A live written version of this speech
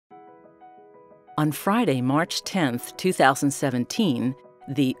On Friday, March 10, 2017,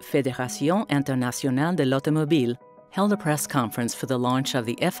 the Fédération Internationale de l'Automobile held a press conference for the launch of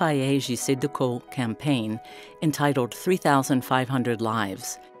the FIA Decaux campaign entitled 3500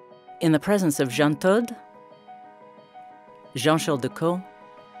 Lives. In the presence of Jean Todt, Jean-Charles Decaux,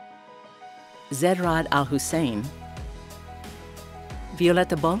 Zedrad Al-Hussein,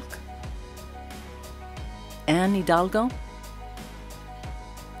 Violetta Bulc, Anne Hidalgo,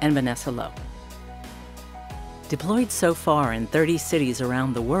 and Vanessa Lowe. Deployed so far in 30 cities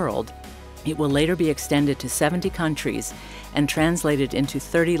around the world, it will later be extended to 70 countries and translated into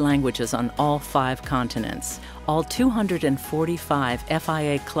 30 languages on all 5 continents. All 245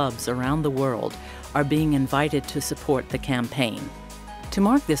 FIA clubs around the world are being invited to support the campaign. To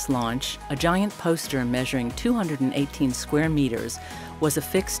mark this launch, a giant poster measuring 218 square meters was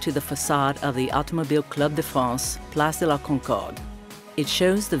affixed to the facade of the Automobile Club de France, Place de la Concorde. It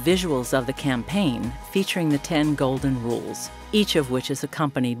shows the visuals of the campaign featuring the 10 golden rules, each of which is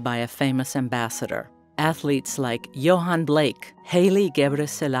accompanied by a famous ambassador. Athletes like Johan Blake, Haile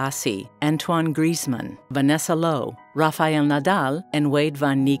Gebrselassie, Antoine Griezmann, Vanessa Lowe, Rafael Nadal, and Wade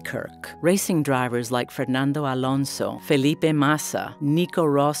van Niekerk. Racing drivers like Fernando Alonso, Felipe Massa, Nico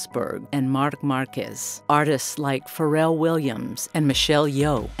Rosberg, and Marc Marquez. Artists like Pharrell Williams and Michelle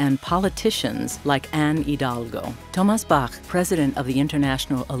Yeoh, and politicians like Anne Hidalgo. Thomas Bach, president of the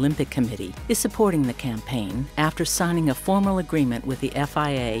International Olympic Committee, is supporting the campaign after signing a formal agreement with the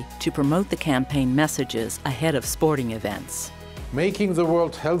FIA to promote the campaign messages ahead of sporting events. Making the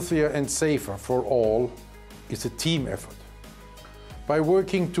world healthier and safer for all is a team effort. By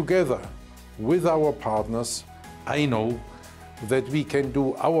working together with our partners, I know that we can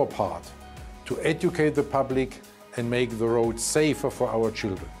do our part to educate the public and make the roads safer for our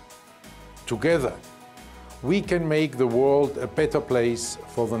children. Together, we can make the world a better place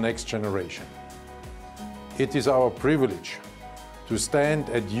for the next generation. It is our privilege to stand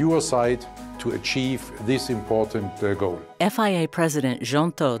at your side to achieve this important goal. FIA President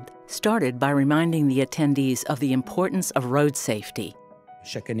Jean Todt started by reminding the attendees of the importance of road safety.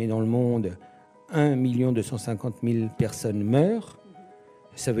 Chaque année dans le monde, 1,250,000 personnes meurent.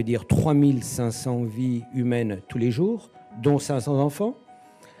 Ça veut dire 3 500 vies humaines tous les jours, dont 500 enfants.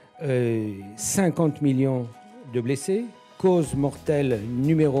 50 millions de blessés. Cause mortelle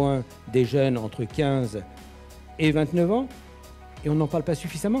numéro 1 des jeunes entre 15 et 29 ans. Et on n'en parle pas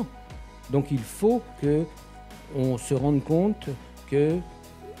suffisamment. Donc il faut qu'on se rende compte que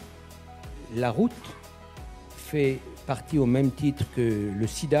la route fait partie au même titre que le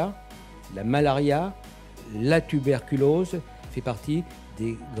sida, la malaria, la tuberculose, fait partie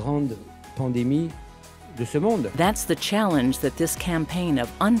des grandes pandémies de ce monde. That's the challenge that this campaign of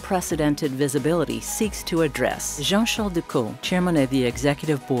unprecedented visibility seeks to address. Jean-Charles Decaux, chairman of the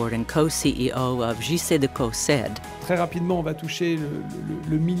executive board and co-CEO of Decaux, said, Très rapidement, on va toucher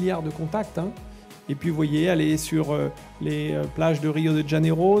le milliard de contacts. Et puis, vous voyez, aller sur les plages de Rio de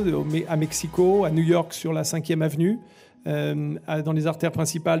Janeiro, à Mexico, à New York sur la 5e avenue, dans les artères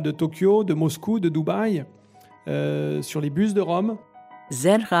principales de Tokyo, de Moscou, de Dubaï, sur les bus de Rome.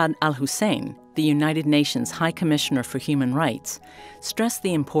 Zedrad Al-Hussein, the United Nations High Commissioner for Human Rights, stressed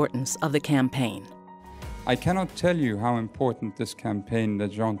the importance of the campaign. I cannot tell you how important this campaign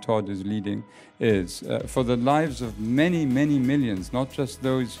that Jean Todt is leading is for the lives of many, many millions, not just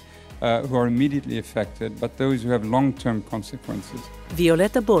those who are immediately affected, but those who have long-term consequences.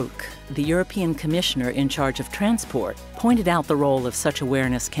 Violetta Bulc, the European Commissioner in charge of transport, pointed out the role of such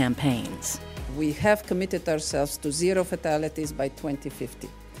awareness campaigns. We have committed ourselves to 0 fatalities by 2050.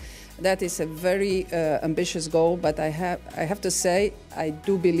 That is a very ambitious goal, but I have to say, I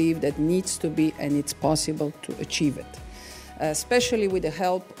do believe that needs to be and it's possible to achieve it, especially with the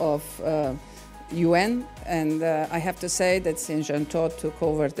help of UN. And I have to say that since Jean Todt took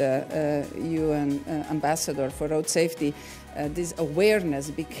over the UN ambassador for road safety, this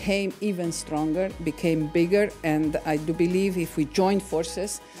awareness became even stronger, became bigger, and I do believe if we join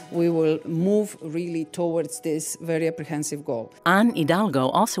forces, we will move really towards this very apprehensive goal. Anne Hidalgo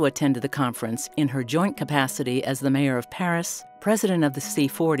also attended the conference in her joint capacity as the mayor of Paris, president of the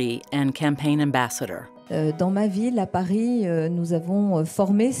C40, and campaign ambassador. Dans ma ville, à Paris, nous avons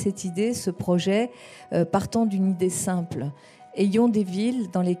formé cette idée, ce projet, partant d'une idée simple. Ayons des villes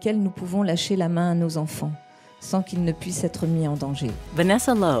dans lesquelles nous pouvons lâcher la main à nos enfants, sans qu'ils ne puissent être mis en danger.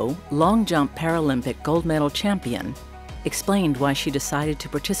 Vanessa Lowe, long jump Paralympic gold medal champion, explained why she decided to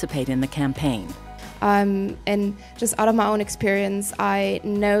participate in the campaign. And just out of my own experience, I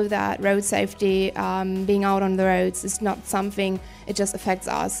know that road safety, being out on the roads, is not something it just affects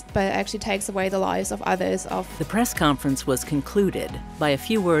us, but it actually takes away the lives of others. The press conference was concluded by a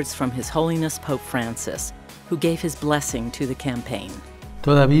few words from His Holiness Pope Francis, who gave his blessing to the campaign.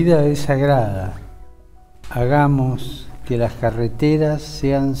 Toda vida es sagrada. Hagamos que las carreteras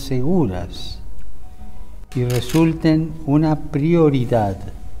sean seguras y resulten una prioridad.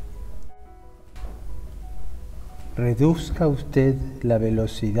 Reduzca usted la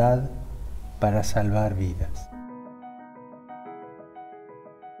velocidad para salvar vidas.